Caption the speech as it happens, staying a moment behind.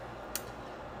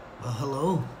Well,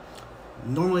 hello.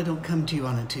 Normally don't come to you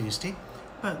on a Tuesday,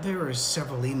 but there were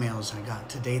several emails I got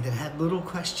today that had little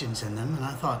questions in them, and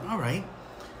I thought, all right,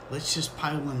 let's just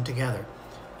pile them together.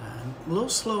 A little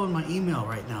slow in my email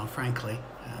right now, frankly,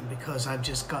 because I've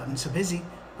just gotten so busy,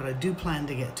 but I do plan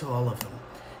to get to all of them.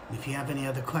 And if you have any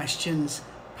other questions,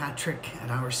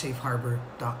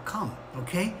 patrick@oursafeharbor.com,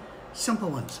 okay?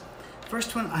 Simple ones.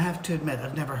 First one, I have to admit,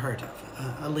 I've never heard of.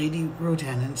 A lady wrote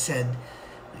in and said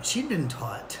that she'd been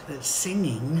taught that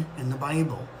singing in the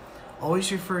Bible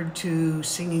always referred to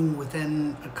singing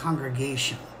within a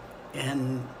congregation,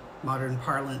 in modern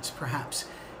parlance, perhaps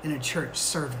in a church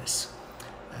service.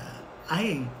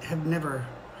 I have never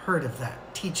heard of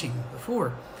that teaching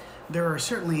before. There are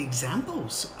certainly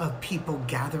examples of people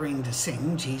gathering to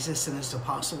sing. Jesus and his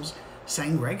apostles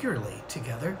sang regularly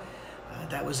together.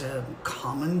 That was a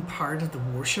common part of the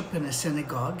worship in a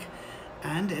synagogue.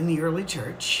 And in the early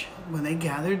church, when they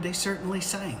gathered, they certainly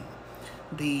sang.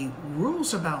 The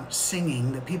rules about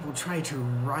singing that people try to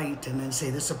write and then say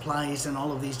this applies in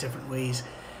all of these different ways,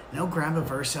 they'll grab a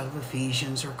verse out of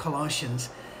Ephesians or Colossians.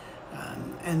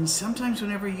 And sometimes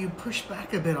whenever you push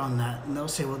back a bit on that, and they'll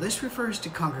say, well, this refers to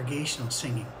congregational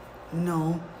singing.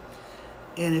 No.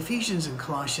 In Ephesians and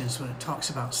Colossians, when it talks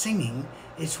about singing,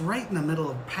 it's right in the middle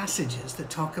of passages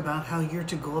that talk about how you're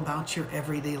to go about your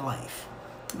everyday life.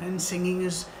 And singing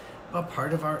is a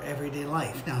part of our everyday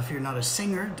life. Now, if you're not a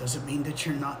singer, it doesn't mean that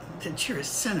you're a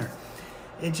sinner.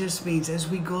 It just means as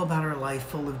we go about our life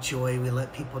full of joy, we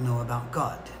let people know about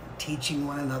God, teaching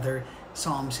one another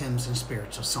psalms, hymns, and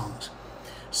spiritual songs.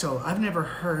 So I've never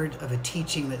heard of a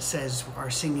teaching that says our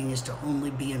singing is to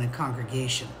only be in a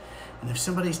congregation. And if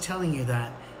somebody's telling you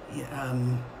that,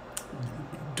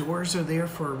 doors are there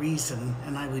for a reason,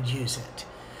 and I would use it.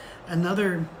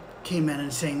 Another came in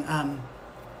and saying,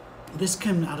 this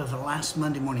came out of the last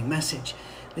Monday morning message.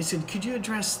 They said, could you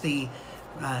address the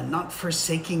not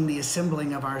forsaking the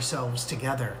assembling of ourselves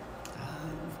together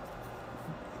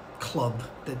club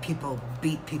that people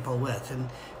beat people with? And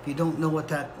if you don't know what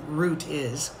that root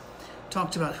is,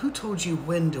 talked about who told you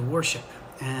when to worship.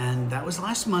 And that was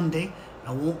last Monday.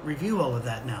 I won't review all of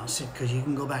that now because you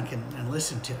can go back and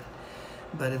listen to it.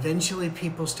 But eventually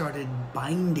people started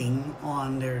binding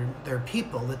on their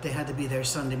people that they had to be there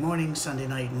Sunday morning, Sunday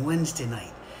night, and Wednesday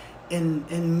night. In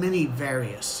many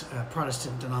various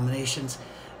Protestant denominations,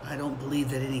 I don't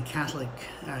believe that any Catholic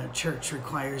church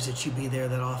requires that you be there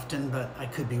that often, but I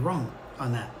could be wrong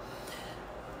on that.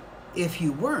 If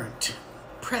you weren't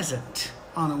present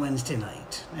on a Wednesday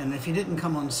night, and if you didn't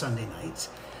come on Sunday nights,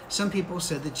 some people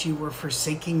said that you were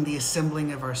forsaking the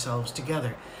assembling of ourselves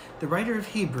together. The writer of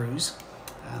Hebrews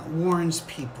warns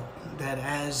people that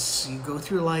as you go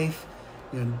through life,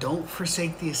 don't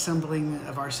forsake the assembling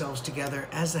of ourselves together,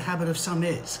 as the habit of some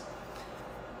is.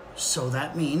 So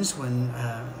that means when,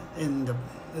 in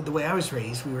the way I was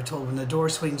raised, we were told when the door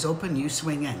swings open, you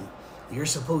swing in. You're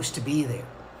supposed to be there.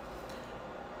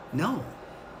 No,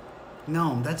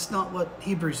 that's not what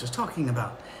Hebrews is talking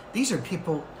about. These are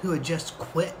people who had just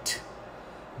quit.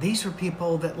 These are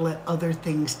people that let other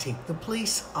things take the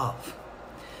place of.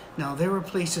 Now, there were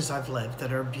places I've lived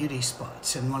that are beauty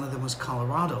spots, and one of them was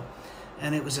Colorado.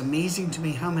 And it was amazing to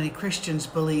me how many Christians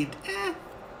believed,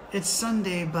 it's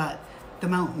Sunday, but the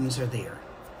mountains are there.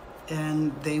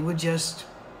 And they would just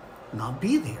not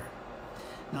be there.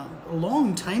 Now, a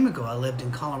long time ago, I lived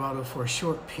in Colorado for a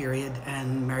short period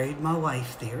and married my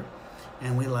wife there.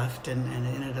 And we left and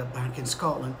ended up back in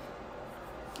Scotland.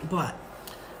 But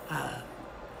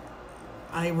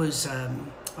I was a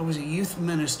youth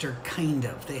minister, kind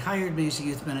of. They hired me as a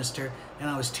youth minister, and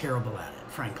I was terrible at it,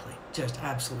 frankly. Just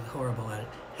absolutely horrible at it.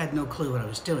 Had no clue what I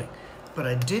was doing. But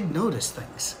I did notice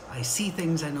things. I see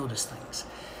things, I notice things.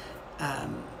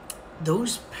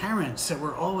 Those parents that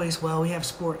were always, well, we have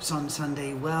sports on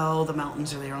Sunday. Well, the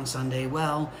mountains are there on Sunday.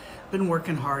 Well, been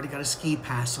working hard. I got a ski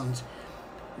pass on.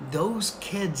 Those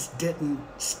kids didn't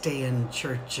stay in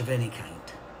church of any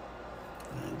kind.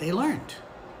 They learned.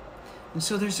 And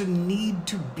so there's a need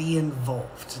to be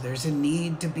involved. There's a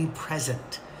need to be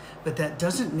present. But that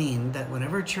doesn't mean that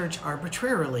whenever church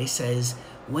arbitrarily says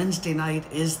Wednesday night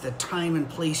is the time and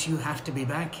place you have to be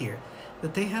back here,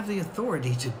 that they have the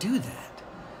authority to do that.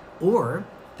 Or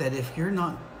that if you're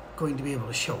not going to be able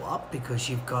to show up because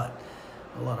you've got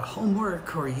a lot of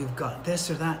homework or you've got this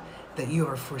or that you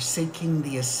are forsaking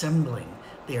the assembling.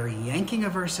 They are yanking a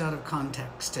verse out of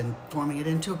context and forming it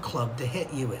into a club to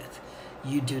hit you with.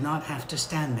 You do not have to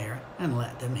stand there and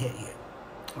let them hit you.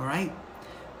 All right?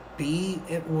 Be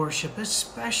at worship,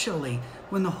 especially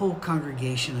when the whole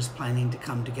congregation is planning to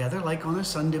come together, like on a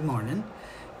Sunday morning.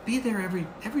 Be there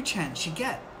every chance you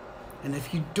get. And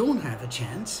if you don't have a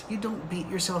chance, you don't beat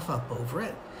yourself up over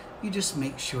it. You just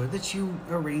make sure that you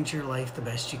arrange your life the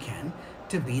best you can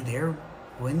to be there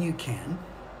when you can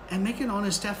and make an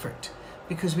honest effort,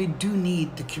 because we do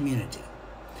need the community.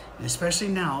 And especially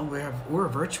now, we're a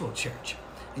virtual church,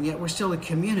 and yet we're still a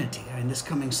community. And this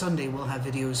coming Sunday, we'll have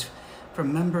videos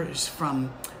from members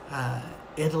from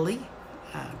Italy,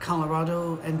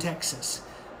 Colorado, and Texas.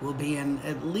 We'll be in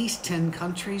at least 10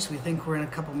 countries. We think we're in a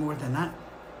couple more than that.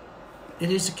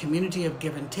 It is a community of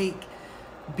give and take.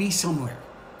 Be somewhere,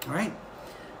 all right?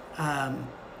 A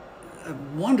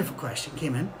wonderful question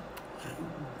came in.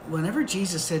 Whenever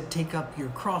Jesus said, take up your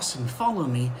cross and follow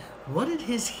me, what did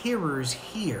his hearers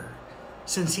hear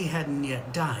since he hadn't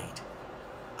yet died?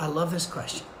 I love this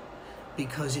question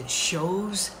because it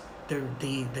shows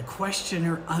the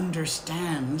questioner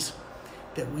understands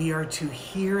that we are to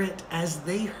hear it as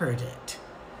they heard it.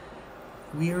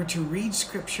 We are to read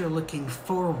scripture looking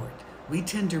forward. We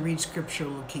tend to read scripture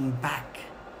looking back.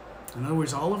 In other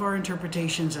words, all of our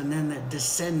interpretations, and then that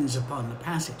descends upon the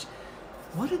passage.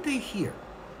 What did they hear?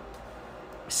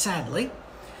 Sadly,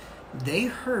 they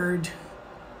heard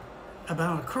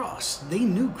about a cross. They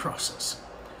knew crosses.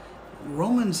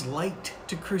 Romans liked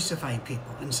to crucify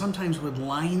people and sometimes would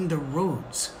line the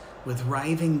roads with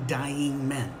writhing, dying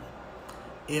men.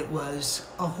 It was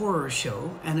a horror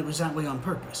show, and it was that way on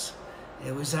purpose.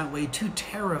 It was that way to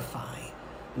terrify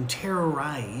and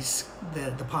terrorize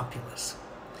the populace.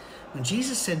 When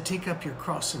Jesus said, take up your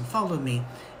cross and follow me,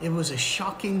 it was a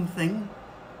shocking thing.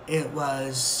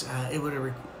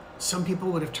 Some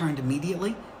people would have turned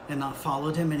immediately and not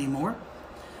followed him anymore,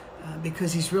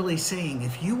 because he's really saying,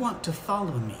 if you want to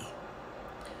follow me,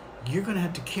 you're going to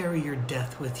have to carry your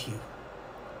death with you,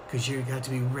 because you've got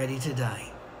to be ready to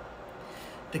die.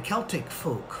 The Celtic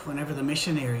folk, whenever the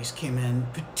missionaries came in,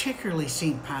 particularly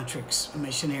St. Patrick's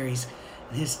missionaries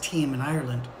and his team in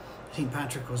Ireland, St.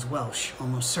 Patrick was Welsh,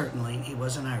 almost certainly. He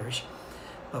wasn't Irish.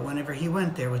 But whenever he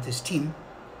went there with his team,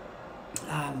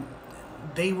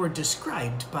 they were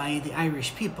described by the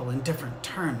Irish people in different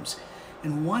terms.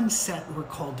 And one set were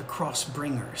called the cross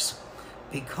bringers,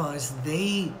 because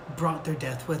they brought their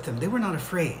death with them. They were not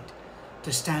afraid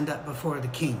to stand up before the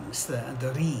kings, the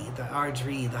Ard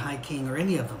Rí, the High King, or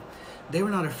any of them. They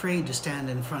were not afraid to stand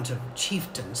in front of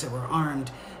chieftains that were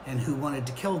armed and who wanted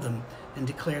to kill them and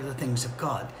declare the things of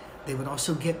God. They would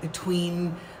also get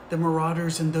between the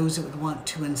marauders and those that would want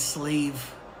to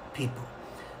enslave people.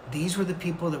 These were the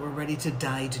people that were ready to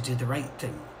die to do the right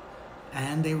thing,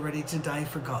 and they were ready to die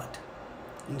for God.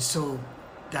 And so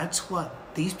that's what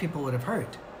these people would have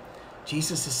heard.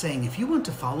 Jesus is saying, if you want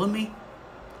to follow me,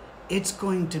 it's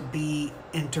going to be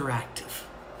interactive.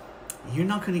 You're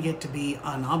not going to get to be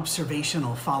an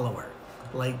observational follower,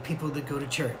 like people that go to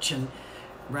church and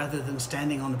rather than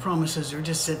standing on the promises, they're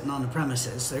just sitting on the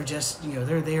premises. They're just,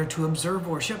 they're there to observe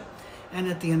worship and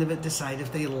at the end of it decide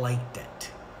if they liked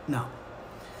it. No.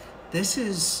 This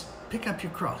is pick up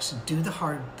your cross, do the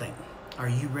hard thing. Are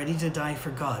you ready to die for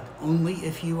God? Only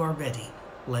if you are ready.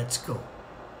 Let's go.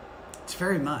 It's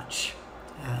very much.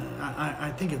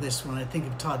 I think of this when I think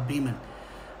of Todd Beeman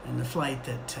and the flight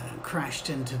that crashed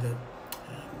into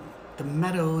the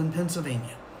meadow in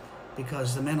Pennsylvania,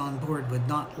 because the men on board would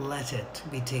not let it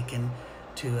be taken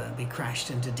to be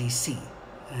crashed into D.C.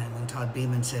 And when Todd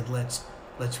Beeman said, let's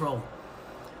roll,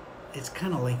 it's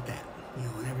kind of like that.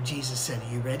 Whenever Jesus said,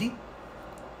 are you ready?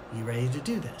 Are you ready to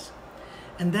do this?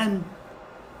 And then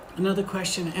another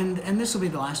question, and this will be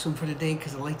the last one for today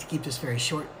because I like to keep this very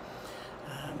short.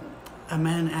 A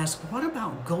man asked, what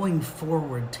about going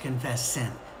forward to confess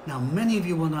sin? Now, many of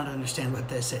you will not understand what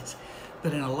this is,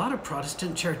 but in a lot of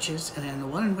Protestant churches, and in the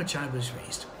one in which I was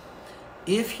raised,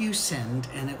 if you sinned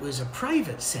and it was a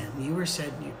private sin, you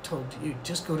told you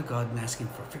just go to God and ask him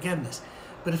for forgiveness.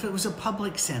 But if it was a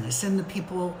public sin, a sin the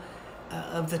people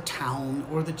of the town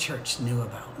or the church knew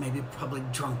about, maybe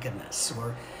public drunkenness,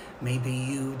 or maybe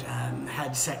you'd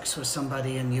had sex with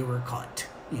somebody and you were caught,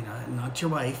 not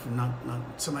your wife, not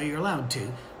somebody you're allowed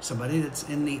to, somebody that's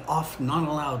in the off not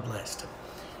allowed list.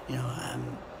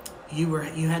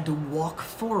 You had to walk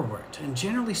forward, and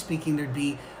generally speaking, there'd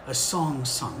be a song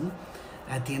sung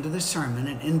at the end of the sermon,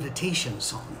 an invitation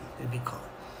song, it'd be called.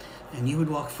 And you would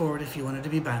walk forward if you wanted to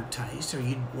be baptized, or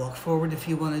you'd walk forward if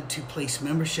you wanted to place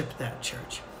membership at that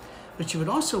church. But you would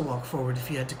also walk forward if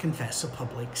you had to confess a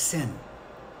public sin.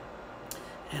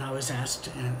 And I was asked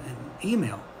in an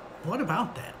email, what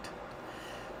about that?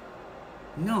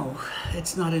 No,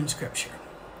 it's not in Scripture.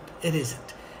 It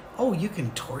isn't. Oh, you can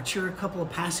torture a couple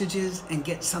of passages and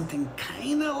get something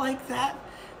kind of like that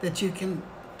you can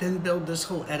then build this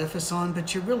whole edifice on,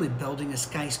 but you're really building a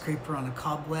skyscraper on a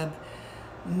cobweb.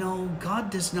 No, God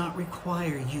does not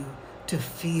require you to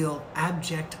feel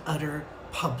abject, utter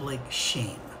public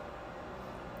shame.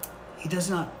 He does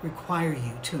not require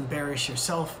you to embarrass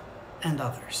yourself and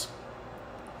others.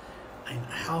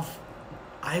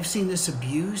 I've seen this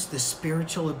abuse, this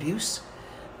spiritual abuse.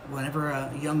 Whenever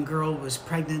a young girl was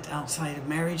pregnant outside of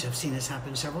marriage, I've seen this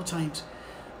happen several times,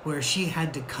 where she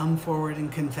had to come forward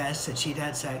and confess that she'd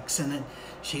had sex and that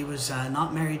she was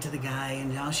not married to the guy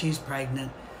and now she's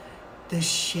pregnant. The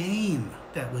shame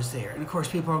that was there. And of course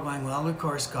people are going, well, of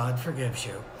course God forgives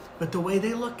you. But the way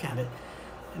they look at it,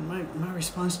 and my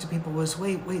response to people was,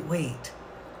 wait.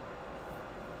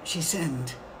 She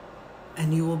sinned,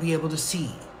 and you will be able to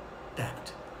see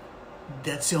that.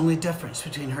 That's the only difference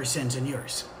between her sins and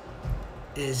yours,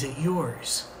 is that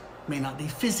yours may not be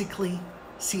physically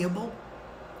seeable,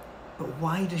 but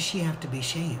why does she have to be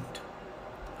shamed?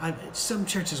 Some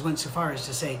churches went so far as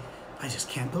to say, I just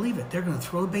can't believe it. They're going to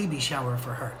throw a baby shower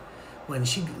for her. When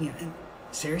she,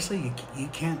 seriously, you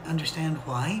can't understand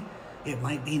why? It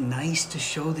might be nice to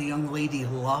show the young lady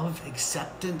love,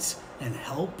 acceptance, and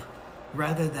help,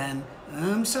 rather than,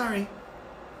 I'm sorry,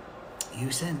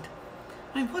 you sinned.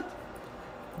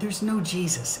 There's no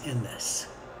Jesus in this.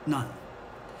 None.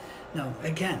 Now,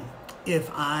 again,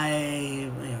 if I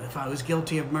was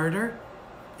guilty of murder,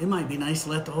 it might be nice to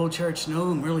let the whole church know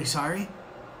I'm really sorry.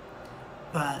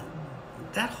 But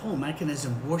that whole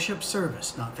mechanism, worship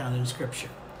service, not found in Scripture.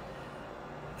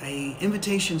 An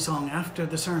invitation song after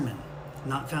the sermon,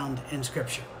 not found in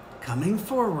Scripture. Coming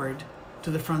forward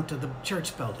to the front of the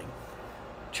church building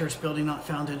not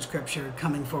found in Scripture.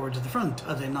 Coming forward to the front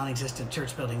of the non-existent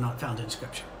church building, not found in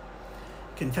Scripture.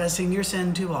 Confessing your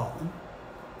sin to all.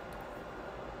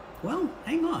 Well,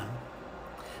 hang on.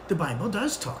 The Bible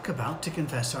does talk about to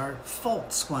confess our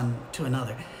faults one to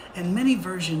another. And many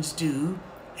versions do,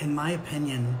 in my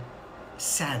opinion,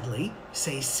 sadly,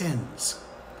 say sins.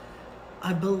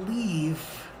 I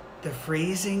believe the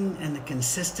phrasing and the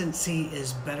consistency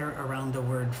is better around the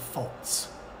word faults.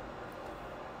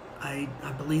 I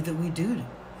believe that we do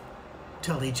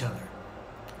tell each other,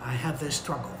 I have this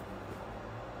struggle.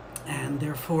 And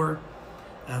therefore,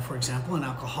 for example, an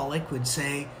alcoholic would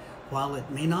say, while it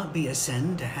may not be a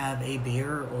sin to have a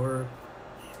beer, or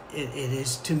it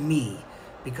is to me,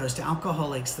 because to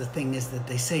alcoholics the thing is that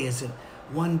they say is that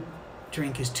one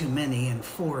drink is too many and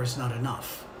 4 is not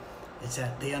enough. It's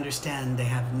that they understand they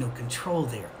have no control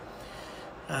there.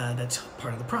 That's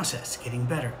part of the process, getting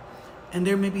better. And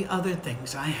there may be other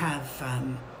things. I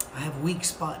have weak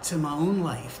spots in my own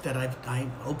life that I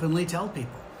openly tell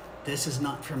people, this is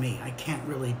not for me. I can't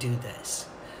really do this.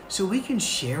 So we can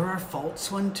share our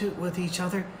faults with each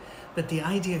other, but the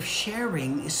idea of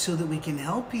sharing is so that we can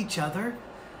help each other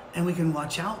and we can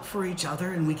watch out for each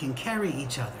other and we can carry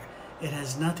each other. It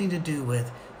has nothing to do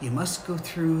with, you must go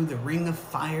through the ring of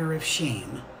fire of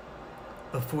shame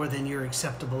before then you're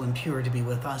acceptable and pure to be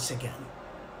with us again.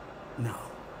 No,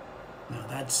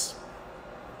 that's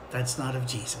not of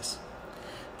Jesus.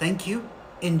 Thank you.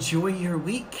 Enjoy your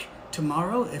week.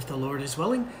 Tomorrow, if the Lord is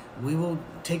willing, we will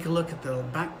take a look at the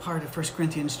back part of 1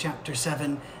 Corinthians chapter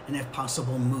 7, and if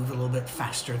possible, move a little bit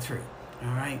faster through.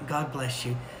 All right, God bless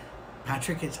you.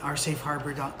 Patrick, it's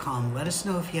oursafeharbor.com. Let us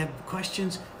know if you have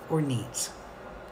questions or needs.